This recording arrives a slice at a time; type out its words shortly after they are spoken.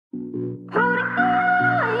Goodbye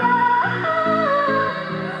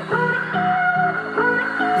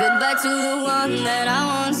to the one that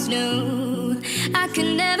I once knew. I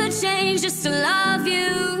could never change just to love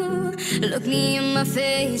you. Looked me in my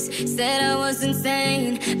face, said I was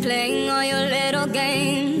insane, playing all your little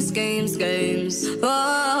games.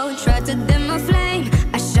 Oh, tried to dim my flame,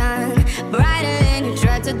 I shine brighter than you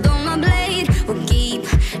tried to dull my blade. Well, keep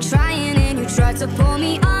trying and you tried to pull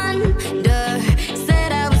me under.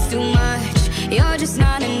 Said I was too much, you're just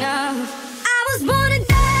not enough. I was born to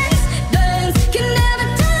dance, dance, can never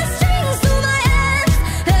touch strings to my hands,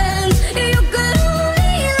 hands. You could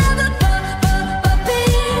only love a puppet.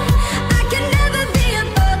 I can never be a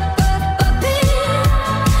puppet.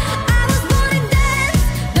 I was born to dance,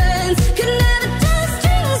 dance, can never touch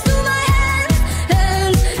strings to my hands,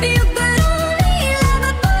 hands. You could only love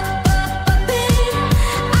a puppet.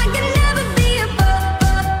 I can never be a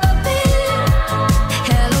puppet.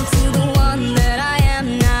 Hello to the one that I am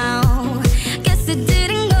now. Guess it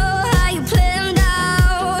didn't go how you planned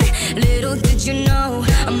out. Little did you know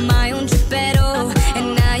I'm my own Geppetto,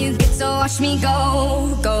 and now you get to watch me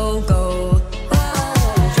go, go, go.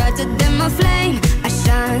 Oh, tried to dim my flame, I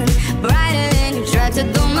shine brighter than you tried to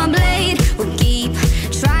dull my blade. Well, keep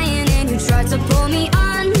trying and you tried to pull me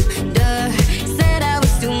under. Said I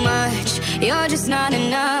was too much, you're just not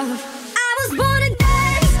enough. I was born to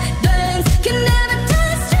dance, dance, can never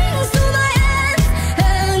touch strings to my hands,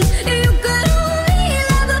 hands. You could only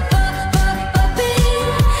love a puppet.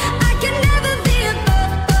 I can never be a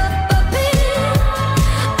puppet.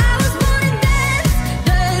 I was born to dance,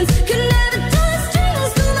 dance, can never touch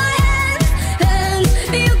strings to my hands, hands.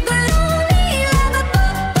 You could only love a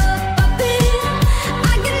puppet.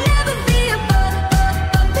 I can never be a puppet.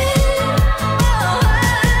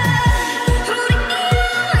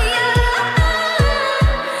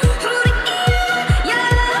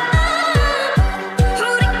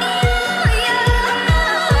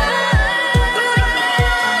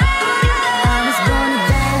 I was born to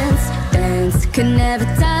dance, dance, could never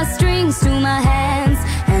tie strings to my hands,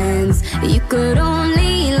 hands. You could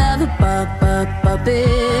only love a puppet.